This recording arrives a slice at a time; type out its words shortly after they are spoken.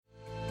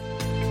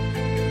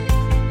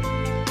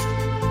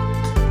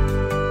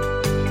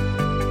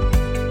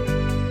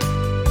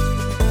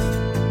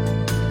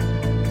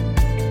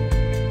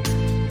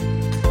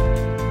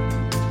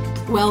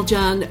Well,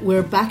 Jan,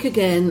 we're back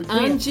again,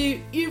 and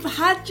you've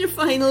had your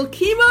final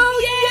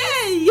chemo.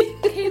 Yay!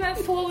 Chemo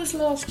 4 was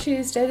last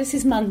Tuesday. This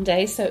is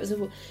Monday, so it was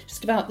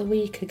just about the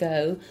week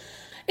ago.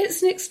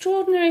 It's an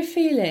extraordinary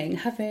feeling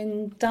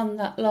having done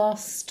that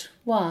last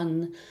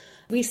one.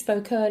 We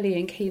spoke early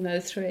in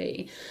chemo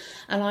 3,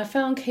 and I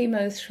found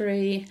chemo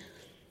 3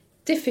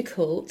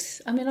 difficult.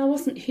 I mean, I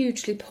wasn't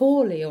hugely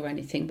poorly or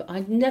anything, but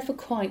I'd never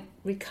quite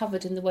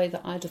recovered in the way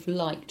that I'd have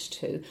liked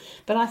to.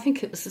 But I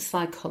think it was the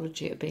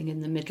psychology of being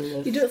in the middle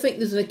of... You don't think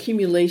there's an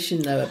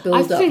accumulation now, a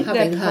build-up,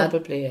 having there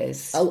probably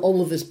is.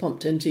 All of this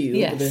pumped into you?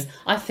 Yes,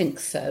 I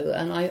think so.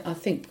 And I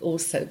think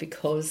also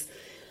because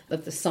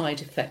of the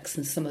side effects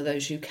and some of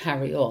those you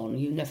carry on,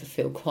 you never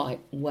feel quite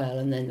well,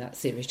 and then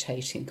that's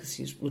irritating because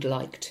you would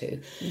like to.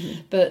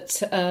 Mm-hmm.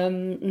 But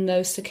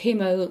no, so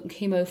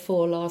chemo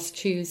 4 last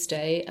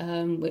Tuesday,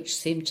 which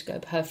seemed to go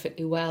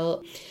perfectly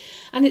well.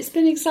 And it's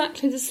been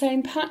exactly the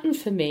same pattern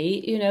for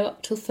me. You know,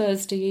 up till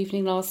Thursday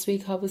evening last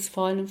week, I was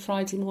fine, and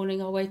Friday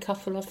morning I wake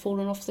up and I've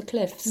fallen off the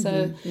cliff.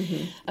 So,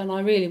 and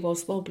I really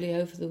was wobbly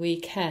over the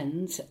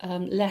weekend,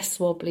 less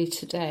wobbly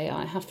today,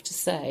 I have to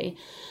say.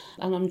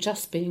 And I'm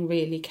just being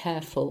really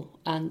careful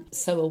and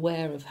so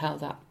aware of how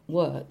that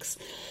works.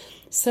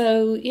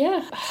 So,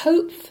 yeah,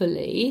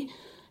 hopefully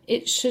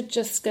it should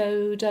just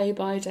go day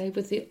by day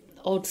with the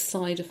odd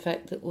side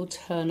effect that will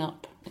turn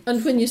up.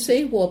 And when you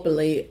say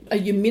wobbly, are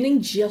you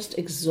meaning just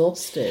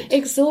exhausted?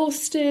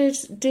 Exhausted,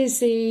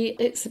 dizzy.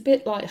 It's a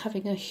bit like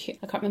having I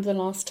can't remember the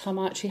last time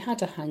I actually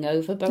had a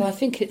hangover, but I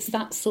think it's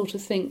that sort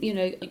of thing. You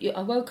know,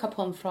 I woke up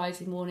on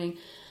Friday morning,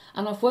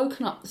 and I've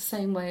woken up the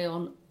same way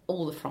on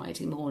all the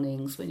Friday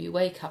mornings, when you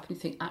wake up and you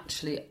think,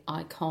 actually,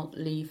 I can't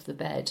leave the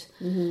bed.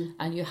 Mm-hmm.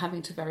 And you're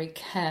having to very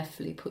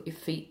carefully put your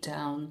feet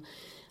down.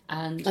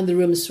 And the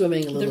room's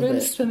swimming a little bit. The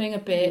room's swimming a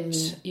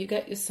bit. You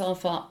get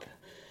yourself up,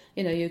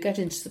 you know, you get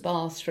into the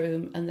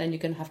bathroom, and then you're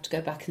going to have to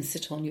go back and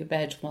sit on your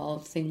bed while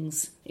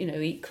things, you know,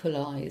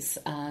 equalise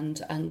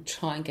and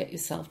try and get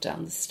yourself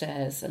down the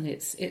stairs. And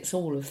it's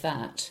all of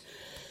that,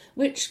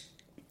 which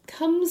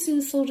comes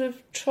in sort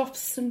of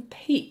troughs and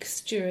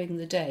peaks during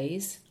the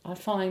days. I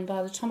find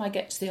by the time I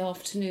get to the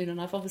afternoon and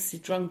I've obviously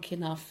drunk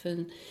enough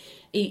and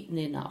eaten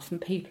enough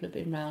and people have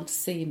been round to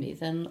see me,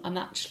 then I'm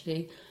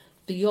actually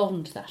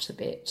beyond that a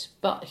bit.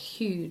 But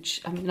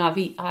huge. I mean,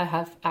 I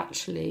have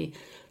actually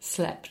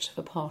slept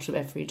a part of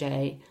every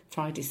day,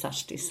 Friday,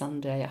 Saturday,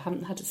 Sunday. I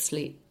haven't had a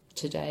sleep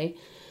today.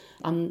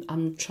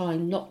 I'm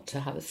trying not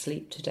to have a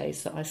sleep today,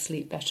 so I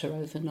sleep better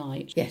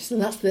overnight. Yes,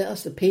 and that's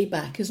the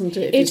payback, isn't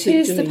it? It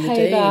is the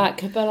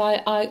payback, but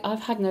I've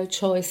had no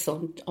choice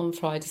on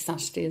Friday,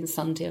 Saturday and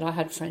Sunday, and I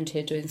had a friend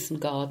here doing some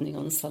gardening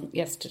on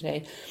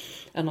yesterday,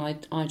 and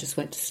I just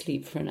went to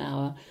sleep for an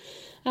hour.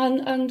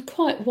 And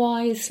quite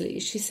wisely,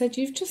 she said,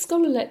 you've just got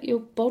to let your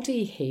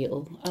body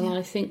heal. And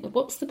I think,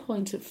 what's the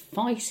point of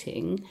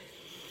fighting?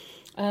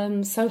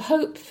 So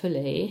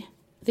hopefully,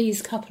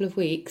 these couple of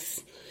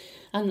weeks...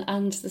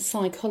 And the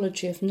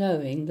psychology of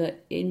knowing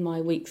that in my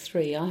week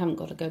 3 I haven't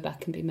got to go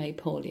back and be made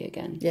poorly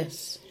again.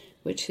 Yes.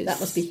 That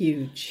must be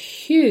huge.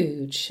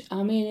 Huge.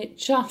 I mean, it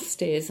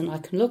just is. And I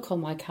can look on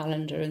my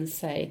calendar and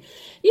say,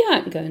 yeah, I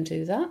can go and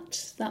do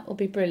that. That will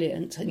be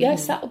brilliant. Mm.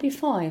 Yes, that will be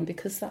fine,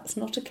 because that's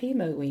not a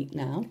chemo week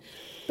now.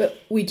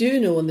 But we do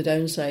know on the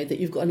downside that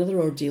you've got another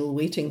ordeal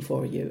waiting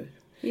for you.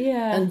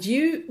 Yeah. And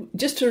you,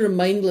 just to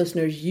remind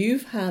listeners,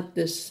 you've had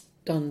this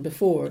done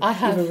before. I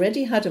have. You've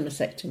already had a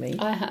mastectomy.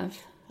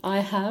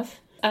 I have.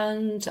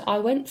 And I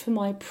went for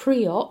my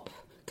pre-op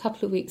a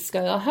couple of weeks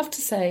ago. I have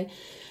to say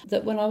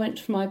that when I went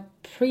for my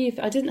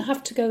I didn't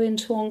have to go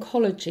into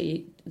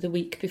oncology the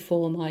week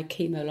before my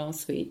chemo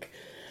last week.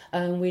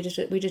 We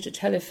did a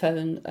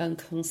telephone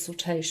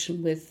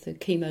consultation with the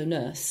chemo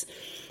nurse,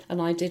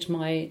 and I did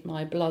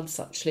my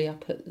bloods actually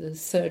up at the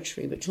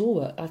surgery, which all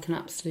worked like an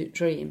absolute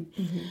dream.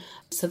 Mm-hmm.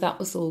 So that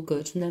was all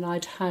good. And then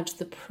I'd had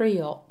the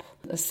pre-op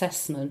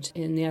assessment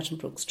in the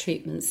Addenbrooke's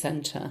treatment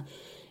centre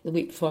the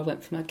week before I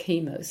went for my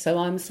chemo. So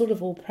I'm sort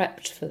of all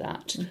prepped for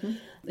that,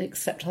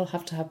 except I'll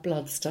have to have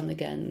bloods done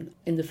again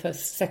in the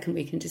second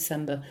week in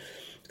December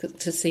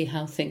to see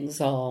how things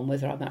are and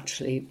whether I'm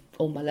actually,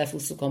 all my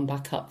levels have gone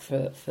back up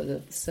for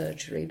the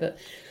surgery. But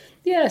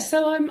yeah,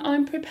 so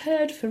I'm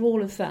prepared for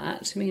all of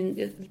that. I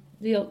mean,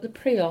 the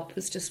pre-op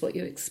was just what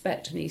you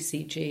expect, an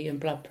ECG and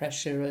blood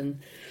pressure and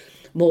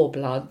more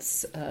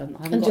bloods.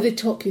 And do they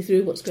talk you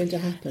through what's going to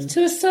happen?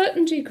 To a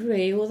certain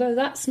degree, although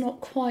that's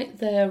not quite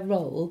their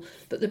role,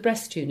 but the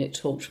breast unit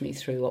talked me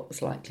through what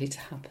was likely to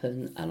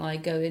happen. And I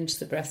go into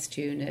the breast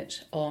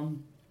unit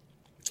on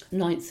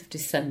 9th of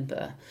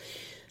December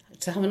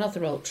to have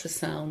another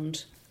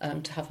ultrasound,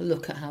 to have a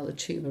look at how the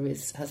tumour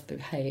has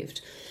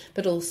behaved,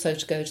 but also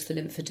to go to the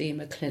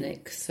lymphedema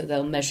clinic. So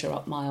they'll measure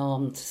up my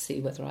arm to see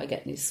whether I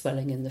get any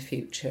swelling in the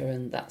future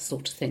and that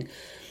sort of thing.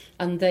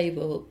 And they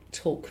will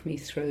talk me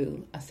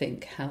through, I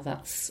think, how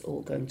that's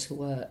all going to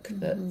work.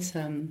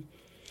 Mm-hmm.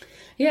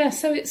 But,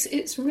 so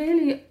it's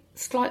really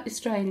slightly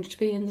strange to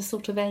be in the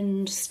sort of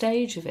end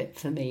stage of it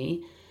for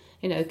me.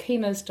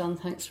 chemo's done,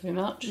 thanks very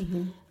much.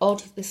 Mm-hmm.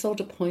 This odd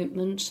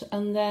appointment,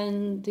 and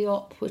then the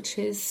op, which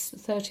is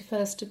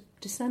 31st of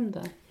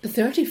December. The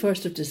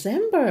 31st of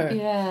December?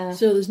 Yeah.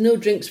 So there's no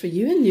drinks for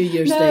you in New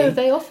Year's Day? No,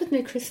 they offered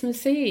me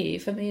Christmas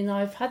Eve. I mean,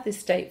 I've had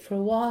this date for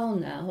a while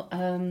now,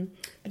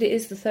 but it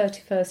is the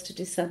 31st of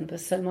December,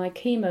 so my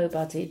chemo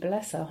buddy,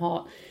 bless her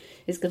heart,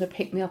 is going to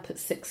pick me up at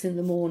 6 in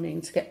the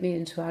morning to get me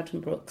into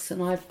Addenbrooke's.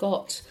 And I've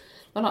got,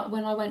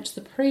 when I went to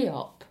the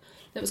pre-op,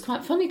 it was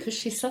quite funny because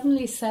she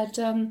suddenly said,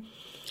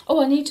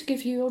 I need to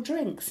give you your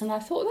drinks. And I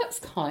thought, that's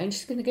kind.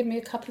 She's going to give me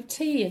a cup of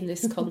tea in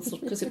this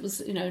consult because it was,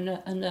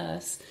 a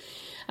nurse.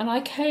 And I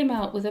came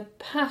out with a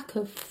pack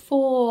of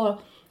 4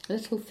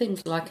 little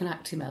things like an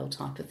Actimel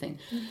type of thing.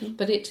 Mm-hmm.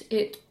 But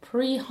it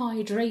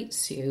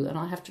pre-hydrates you, and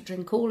I have to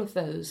drink all of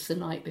those the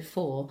night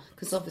before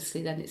because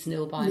obviously then it's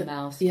nil by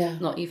mouth,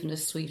 not even a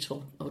sweet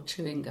or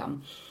chewing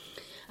gum.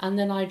 And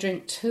then I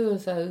drink 2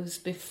 of those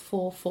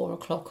before 4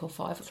 o'clock or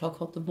 5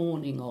 o'clock on the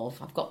morning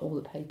of. I've got all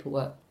the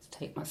paperwork to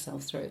take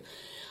myself through.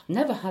 I've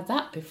never had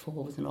that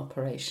before with an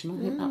operation.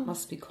 I think that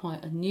must be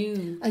quite a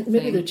new thing.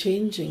 Maybe they're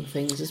changing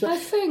things as well. I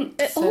think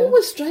it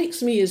always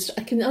strikes me as,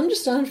 I can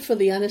understand for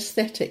the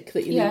anaesthetic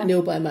that you need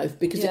nil by mouth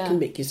because it can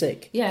make you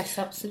sick. Yes,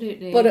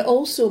 absolutely. But it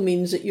also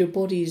means that your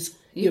body's,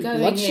 your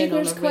blood sugar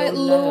is quite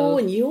low,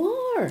 and you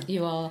are.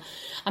 You are.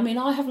 I mean,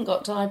 I haven't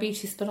got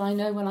diabetes, but I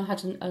know when I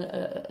had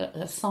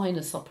a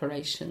sinus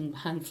operation a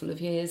handful of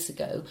years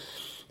ago,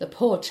 the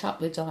poor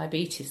chap with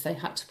diabetes, they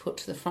had to put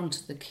to the front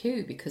of the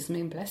queue because, I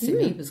mean, bless him,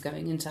 he was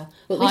going into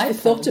Well, at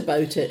least they thought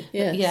about it,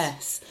 yes.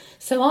 Yes.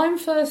 So I'm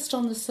first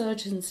on the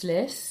surgeon's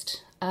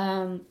list.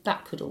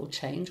 That could all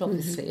change,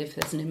 obviously, if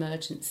there's an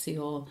emergency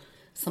or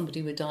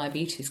somebody with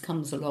diabetes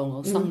comes along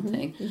or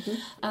something.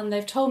 And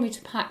they've told me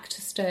to pack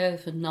to stay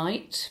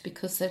overnight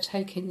because they're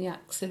taking the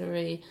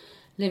axillary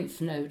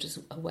lymph node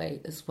away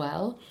as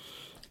well.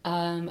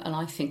 And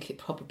I think it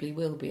probably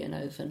will be an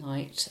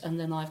overnight. And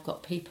then I've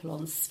got people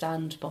on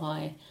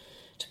standby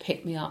to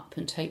pick me up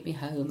and take me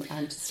home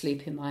and to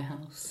sleep in my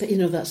house. But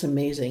that's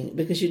amazing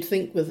because you'd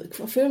think with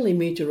a fairly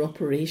major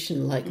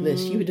operation like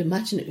this, you would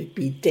imagine it would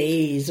be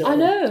days or a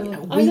week.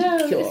 I know.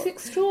 Or... It's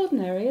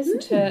extraordinary,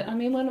 isn't it? I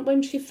mean,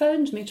 when she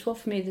phoned me to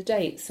offer me the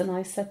dates and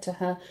I said to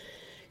her,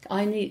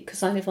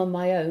 because I live on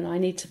my own, I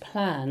need to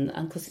plan,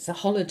 and because it's a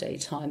holiday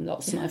time,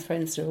 lots of my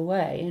friends are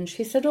away. And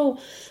she said, well,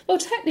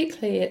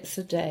 technically it's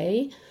a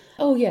day.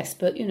 Oh, yes,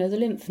 but, the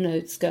lymph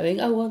node's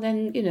going. Oh, well,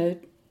 then,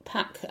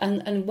 pack.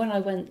 And when I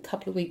went a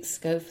couple of weeks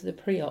ago for the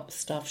pre-op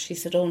stuff, she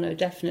said, oh, no,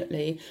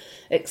 definitely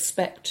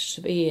expect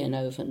to be in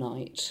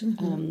overnight.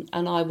 And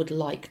I would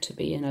like to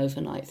be in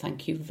overnight,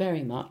 thank you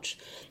very much.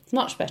 It's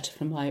much better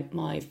for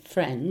my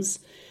friends.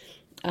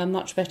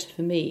 Much better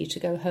for me to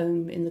go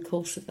home in the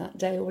course of that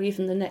day or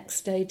even the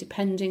next day,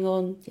 depending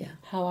on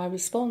how I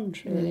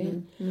respond,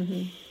 really.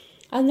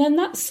 And then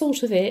that's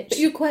sort of it. But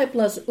you're quite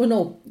blasé. Well,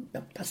 no,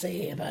 not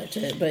blasé about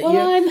it, but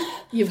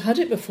you've had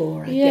it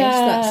before. I guess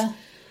that's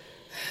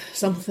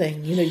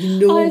something. You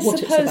know I what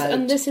suppose, it's about.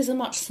 And this is a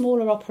much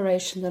smaller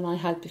operation than I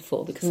had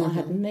before because I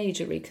had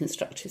major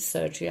reconstructive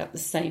surgery at the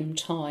same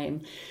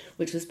time,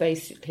 which was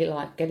basically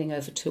like getting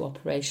over 2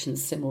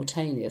 operations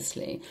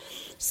simultaneously.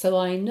 So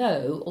I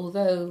know,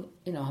 although,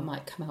 I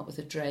might come out with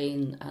a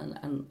drain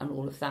and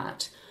all of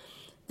that,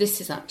 this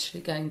is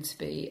actually going to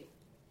be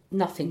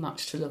nothing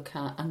much to look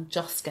at and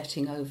just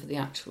getting over the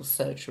actual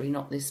surgery,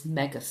 not this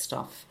mega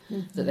stuff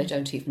that they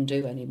don't even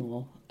do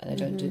anymore. They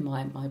don't do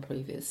my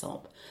previous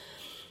op.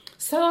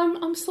 So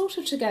I'm sort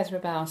of together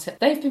about it.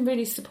 They've been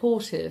really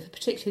supportive,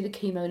 particularly the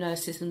chemo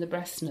nurses and the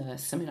breast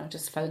nurse. I mean, I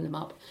just phoned them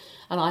up.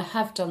 And I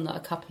have done that a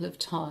couple of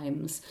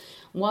times.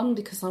 One,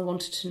 because I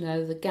wanted to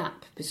know the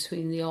gap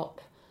between the op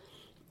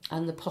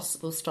and the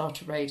possible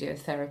start of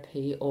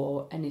radiotherapy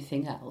or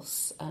anything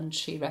else. And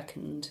she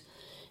reckoned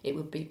it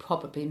would be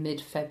probably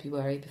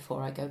mid-February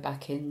before I go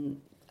back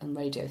in and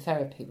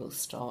radiotherapy will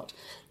start.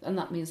 And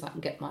that means I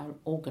can get my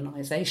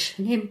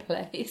organisation in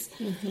place,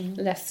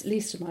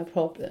 least of my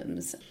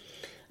problems.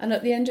 And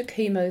at the end of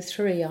chemo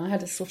 3, I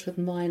had a sort of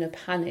minor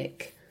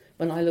panic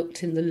when I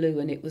looked in the loo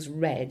and it was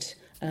red.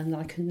 And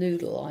like a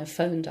noodle, I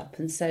phoned up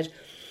and said,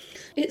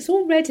 it's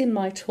all red in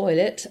my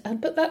toilet,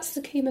 but that's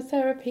the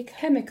chemotherapy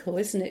chemical,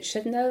 isn't it? She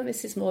said, no,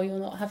 Mrs. Moore, you're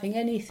not having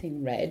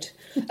anything red.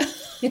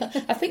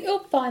 I think you'll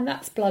find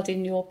that's blood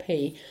in your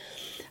pee.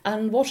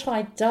 And what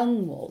I'd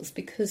done was,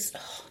 because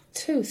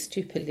too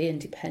stupidly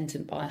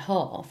independent by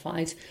half,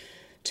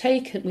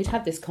 we'd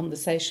had this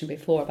conversation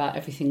before about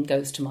everything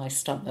goes to my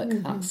stomach.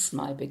 That's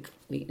my big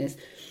weakness.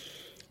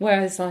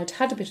 Whereas I'd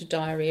had a bit of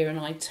diarrhoea and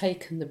I'd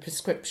taken the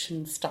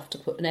prescription stuff to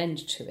put an end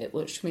to it,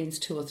 which means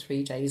 2 or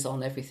 3 days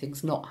on,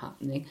 everything's not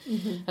happening.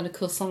 And of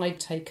course, I'd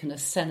taken a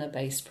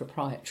Senna-based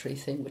proprietary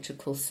thing, which of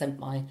course sent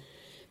my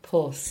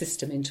poor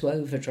system into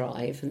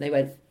overdrive. And they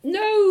went,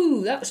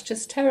 no, that's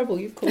just terrible.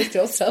 You've caused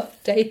yourself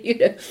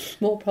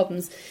more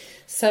problems.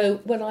 So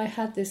when I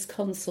had this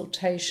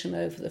consultation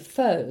over the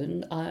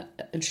phone,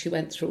 and she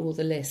went through all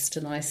the list,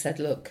 and I said,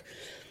 look,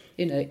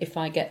 if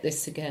I get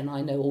this again,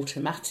 I know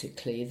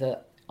automatically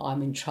that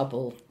I'm in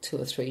trouble 2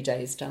 or 3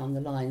 days down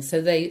the line.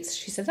 So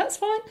she said, that's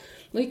fine.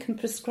 We can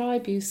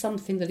prescribe you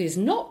something that is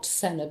not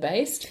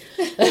senna-based.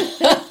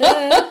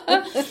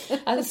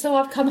 And so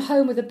I've come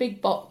home with a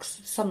big box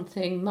of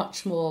something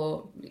much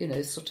more,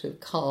 sort of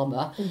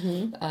calmer,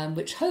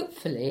 which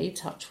hopefully,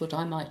 touch wood,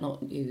 I might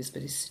not use,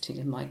 but is sitting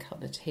in my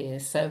cupboard here.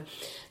 So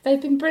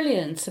they've been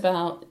brilliant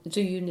about,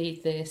 do you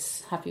need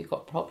this? Have you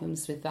got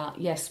problems with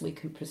that? Yes, we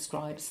can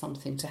prescribe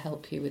something to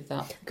help you with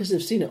that. Because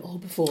they've seen it all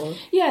before.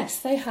 Yes,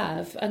 they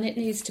have, and it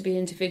needs to be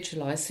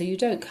individualised, so you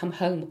don't come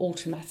home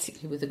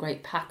automatically with a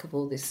great pack of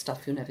all this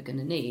stuff you're never going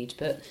to need.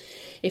 But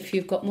if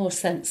you've got more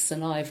sense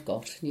than I've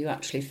got, and you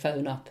actually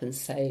phone up and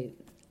say,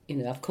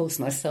 I've caused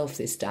myself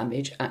this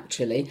damage,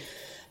 actually,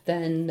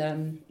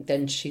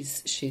 then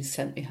she's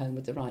sent me home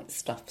with the right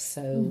stuff.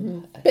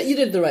 So, but you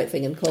did the right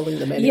thing in calling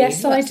them anyway.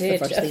 Yes, That's I did.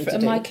 The first thing to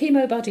do. My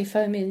chemo buddy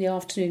phoned me in the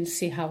afternoon to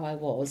see how I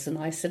was, and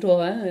I said, "Well,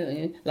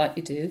 like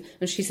you do."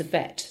 And she's a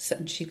vet, so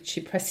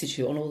she presses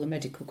you on all the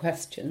medical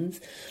questions.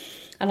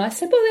 And I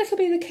said, well, that'll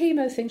be the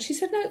chemo thing. She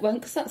said, no, it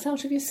won't, because that's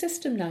out of your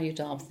system now, you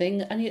darn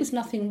thing. And it's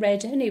nothing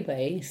red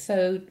anyway.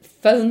 So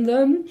phone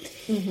them.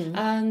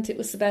 And it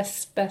was the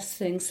best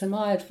thing. So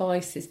my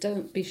advice is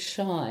don't be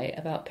shy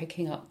about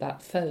picking up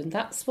that phone.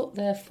 That's what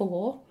they're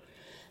for.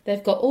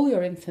 They've got all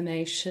your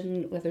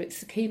information, whether it's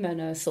the chemo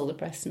nurse or the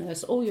breast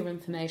nurse, all your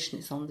information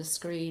is on the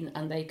screen,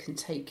 and they can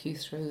take you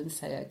through and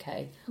say,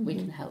 okay, we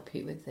can help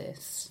you with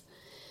this.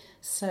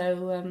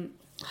 So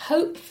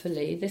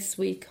hopefully this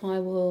week I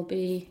will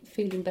be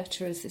feeling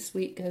better as this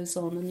week goes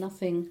on, and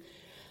nothing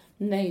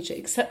major,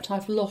 except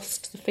I've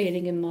lost the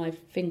feeling in my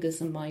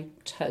fingers and my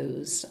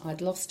toes.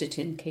 I'd lost it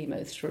in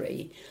chemo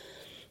 3.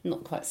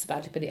 Not quite so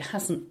badly, but it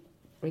hasn't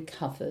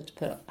recovered,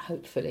 but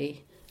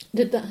hopefully.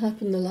 Did that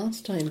happen the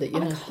last time that you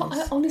had this?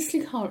 I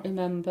honestly can't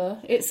remember.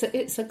 It's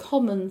a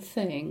common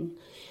thing.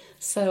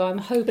 So I'm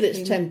hoping... But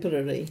it's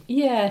temporary.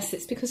 Yes,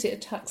 it's because it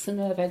attacks the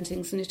nerve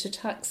endings and it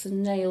attacks the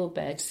nail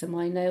bed, so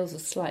my nails are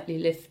slightly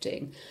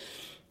lifting.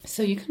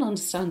 So you can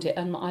understand it,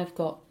 and I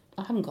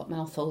haven't got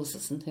mouth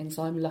ulcers and things.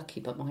 I'm lucky,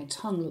 but my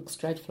tongue looks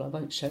dreadful. I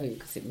won't show you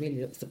because it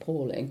really looks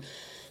appalling.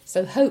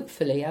 So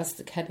hopefully, as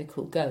the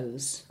chemical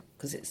goes,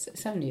 because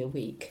it's only a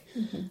week,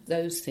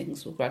 those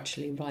things will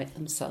gradually right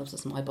themselves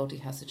as my body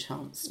has a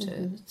chance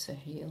to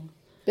heal.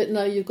 But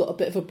now you've got a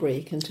bit of a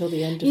break until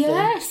the end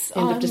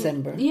of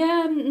December.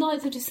 Yeah,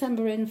 9th of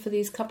December in for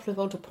these couple of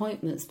odd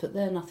appointments, but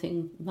they're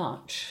nothing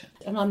much.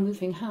 And I'm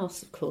moving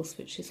house, of course,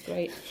 which is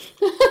great.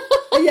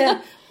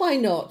 Yeah, why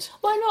not?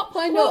 Why not?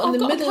 Why not in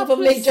the middle of a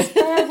major...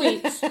 spare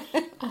weeks.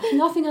 I have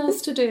nothing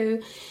else to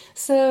do.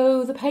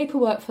 So the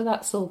paperwork for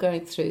that's all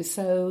going through.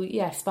 So,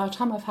 yes, by the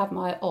time I've had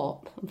my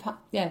op, in fact,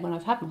 when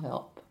I've had my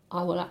op,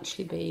 I will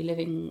actually be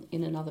living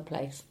in another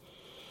place.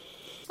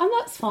 And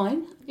that's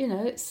fine,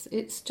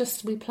 it's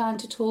just we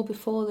planned it all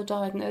before the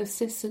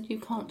diagnosis, and you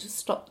can't just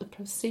stop the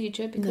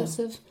procedure because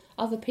of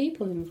other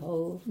people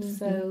involved.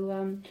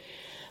 So,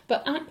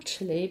 but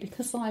actually,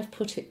 because I've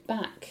put it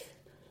back,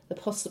 the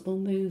possible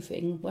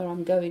moving where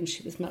I'm going,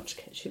 she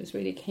was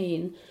really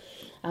keen,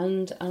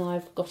 and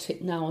I've got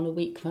it now on a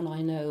week when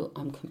I know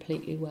I'm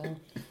completely well,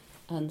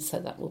 and so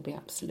that will be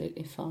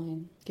absolutely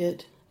fine.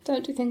 Good.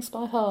 Don't do things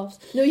by halves.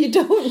 No, you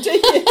don't, do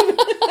you?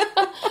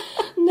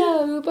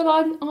 No, but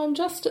I'm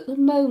just at the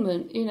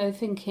moment,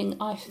 thinking,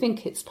 I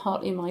think it's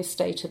partly my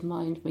state of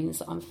mind means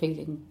that I'm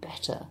feeling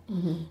better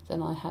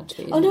than I had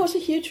been. Oh no, it's a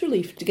huge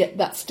relief to get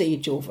that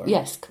stage over.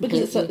 Yes, completely.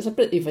 Because it's a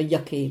bit of a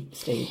yucky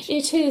stage.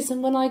 It is,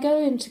 and when I go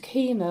into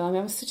chemo,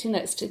 I was sitting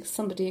next to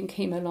somebody in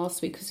chemo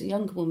last week who's a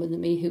younger woman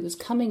than me who was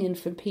coming in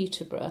from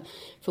Peterborough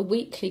for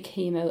weekly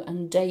chemo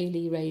and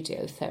daily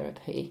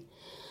radiotherapy,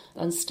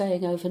 and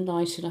staying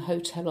overnight in a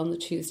hotel on the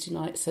Tuesday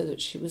night so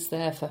that she was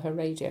there for her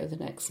radio the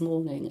next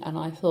morning. And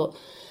I thought,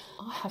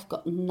 I have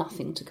got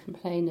nothing to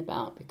complain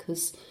about,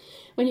 because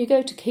when you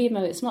go to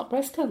chemo, it's not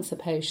breast cancer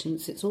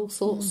patients, it's all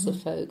sorts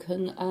of folk,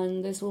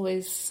 and there's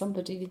always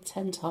somebody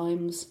 10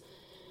 times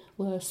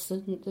worse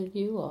than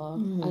you are.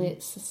 And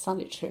it's a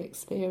salutary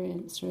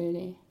experience,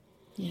 really.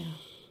 Yeah.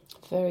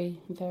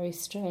 Very, very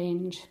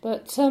strange.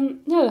 But,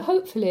 no,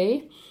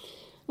 hopefully,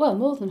 well,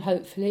 more than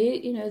hopefully,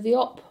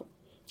 the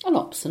an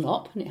op's an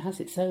op, and it has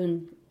its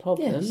own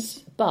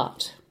problems,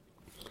 but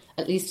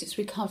at least it's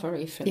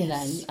recovery from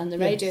then. And the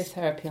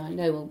radiotherapy, I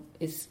know,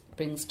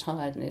 brings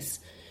tiredness,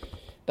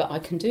 but I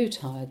can do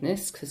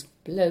tiredness, because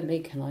below me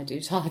can I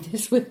do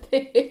tiredness with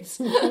this.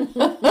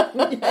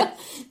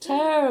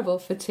 Terrible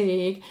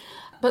fatigue.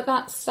 But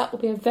that will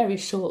be a very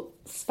short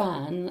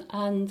span,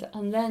 and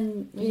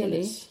then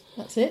really...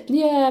 That's it?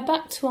 Yeah,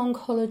 back to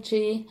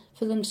oncology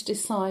for them to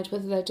decide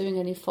whether they're doing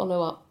any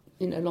follow-up,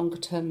 longer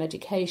term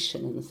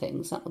medication and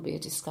things. That will be a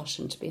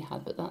discussion to be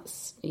had, but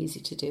that's easy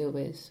to deal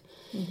with.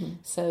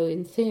 So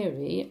in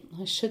theory,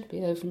 I should be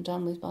over and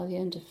done with by the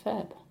end of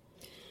Feb.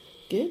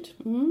 Good.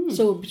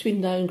 So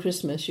between now and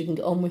Christmas, you can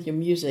get on with your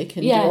music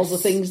and do all the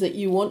things that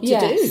you want to do.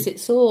 Yes,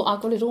 it's all. I've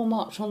got it all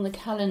marked on the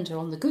calendar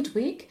on the good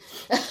week.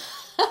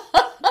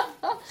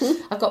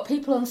 I've got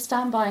people on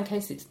standby in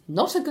case it's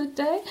not a good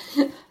day.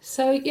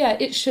 So, yeah,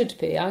 it should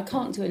be. I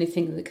can't do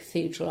anything in the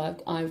cathedral.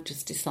 I've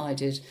just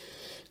decided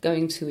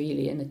going to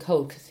Ely in the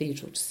cold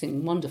cathedral to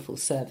sing wonderful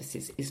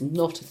services is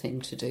not a thing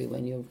to do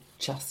when you're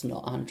just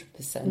not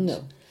 100%.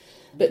 No.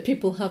 But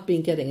people have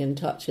been getting in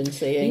touch and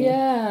saying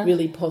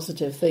really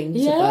positive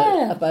things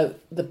about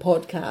the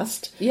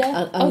podcast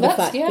and the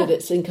fact that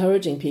it's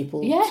encouraging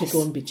people to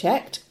go and be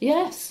checked.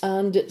 Yes.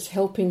 And it's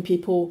helping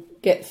people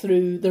get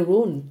through their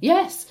own.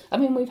 Yes. I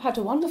mean, we've had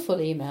a wonderful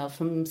email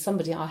from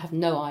somebody I have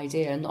no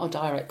idea, not a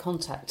direct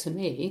contact to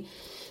me,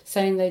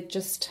 saying they'd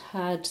just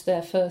had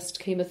their first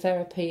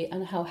chemotherapy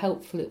and how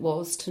helpful it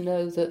was to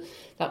know that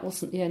that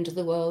wasn't the end of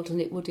the world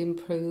and it would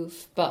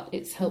improve, but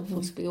it's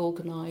helpful to be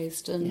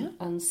organised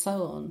and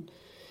so on.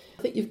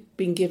 I think you've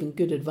been given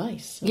good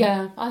advice.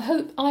 Yeah, I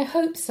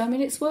hope so. I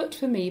mean, it's worked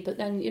for me, but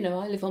then,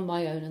 I live on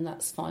my own and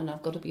that's fine.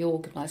 I've got to be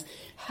organised.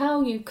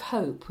 How you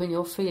cope when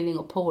you're feeling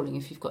appalling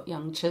if you've got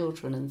young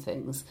children and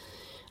things,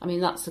 I mean,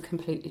 that's a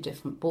completely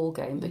different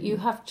ballgame. But you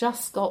have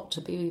just got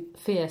to be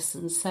fierce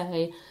and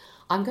say,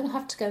 I'm going to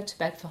have to go to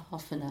bed for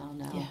half an hour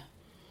now.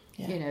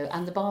 Yeah.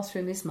 And the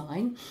bathroom is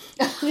mine.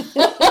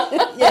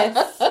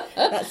 Yes,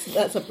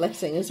 that's a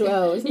blessing as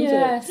well, isn't it?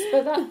 Yes,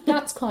 but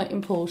that's quite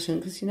important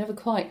because you never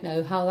quite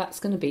know how that's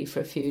going to be for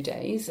a few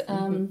days.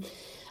 And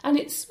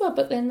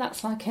but then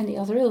that's like any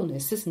other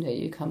illness, isn't it?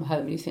 You come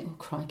home and you think, oh,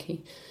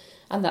 crikey.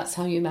 And that's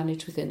how you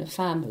manage within a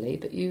family.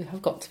 But you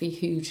have got to be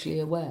hugely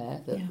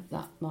aware that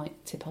that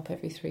might tip up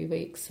every 3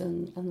 weeks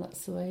and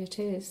that's the way it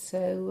is.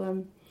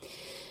 So...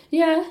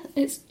 yeah,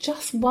 it's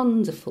just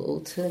wonderful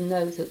to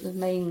know that the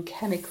main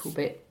chemical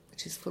bit,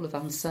 which is full of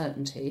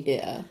uncertainty,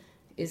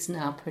 is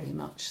now pretty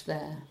much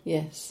there.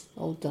 Yes,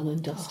 all done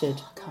and dusted.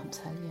 Oh, I can't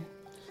tell you.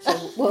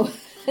 So,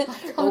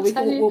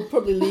 we'll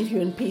probably leave you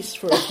in peace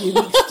for a few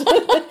weeks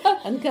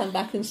and come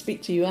back and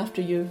speak to you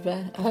after you've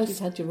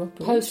had your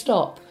operation.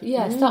 Post-op,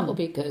 yes, that will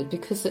be good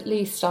because at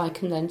least I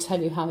can then tell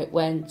you how it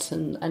went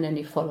and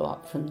any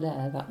follow-up from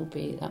there. That will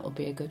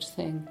be a good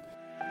thing.